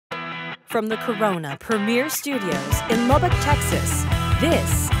From the Corona Premier Studios in Lubbock, Texas,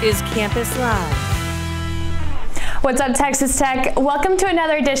 this is Campus Live. What's up, Texas Tech? Welcome to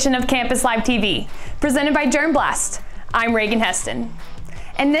another edition of Campus Live TV, presented by Germblast. I'm Reagan Heston.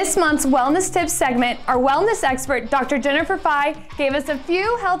 In this month's Wellness Tips segment, our wellness expert, Dr. Jennifer Fye, gave us a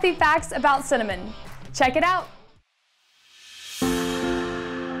few healthy facts about cinnamon. Check it out.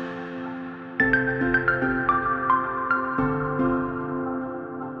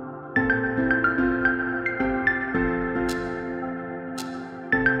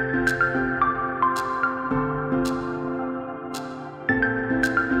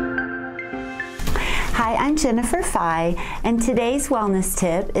 Hi, I'm Jennifer Fye, and today's wellness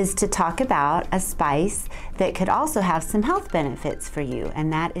tip is to talk about a spice that could also have some health benefits for you,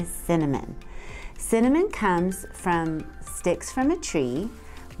 and that is cinnamon. Cinnamon comes from sticks from a tree.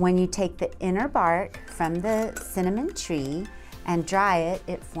 When you take the inner bark from the cinnamon tree and dry it,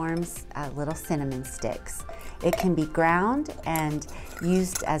 it forms little cinnamon sticks. It can be ground and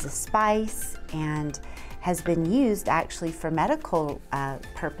used as a spice and has been used actually for medical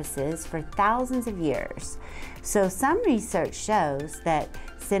purposes for thousands of years. So some research shows that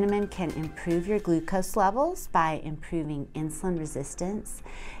cinnamon can improve your glucose levels by improving insulin resistance.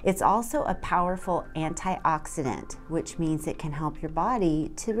 It's also a powerful antioxidant, which means it can help your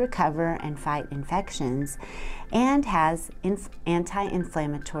body to recover and fight infections, and has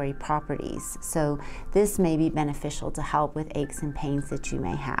anti-inflammatory properties. So this may be beneficial to help with aches and pains that you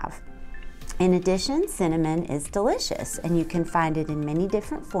may have. In addition, cinnamon is delicious, and you can find it in many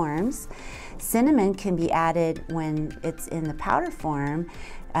different forms. Cinnamon can be added when it's in the powder form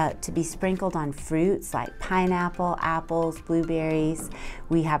to be sprinkled on fruits like pineapple, apples, blueberries.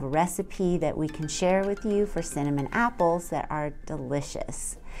 We have a recipe that we can share with you for cinnamon apples that are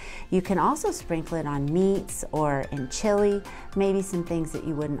delicious. You can also sprinkle it on meats or in chili, maybe some things that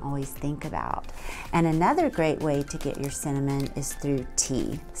you wouldn't always think about. And another great way to get your cinnamon is through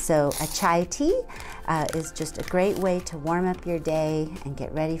tea. So a chai tea is just a great way to warm up your day and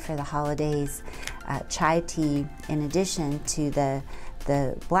get ready for the holidays. Chai tea, in addition to the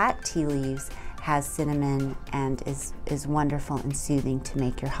black tea leaves, has cinnamon and is wonderful and soothing to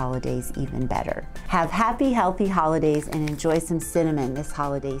make your holidays even better. Have happy, healthy holidays and enjoy some cinnamon this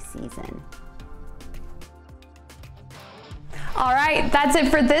holiday season. All right, that's it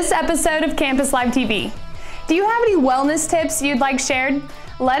for this episode of Campus Live TV. Do you have any wellness tips you'd like shared?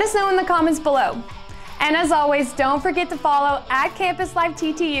 Let us know in the comments below. And as always, don't forget to follow @Campus Live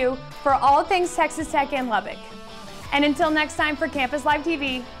TTU for all things Texas Tech and Lubbock. And until next time for Campus Live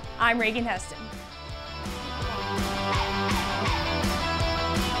TV, I'm Reagan Heston.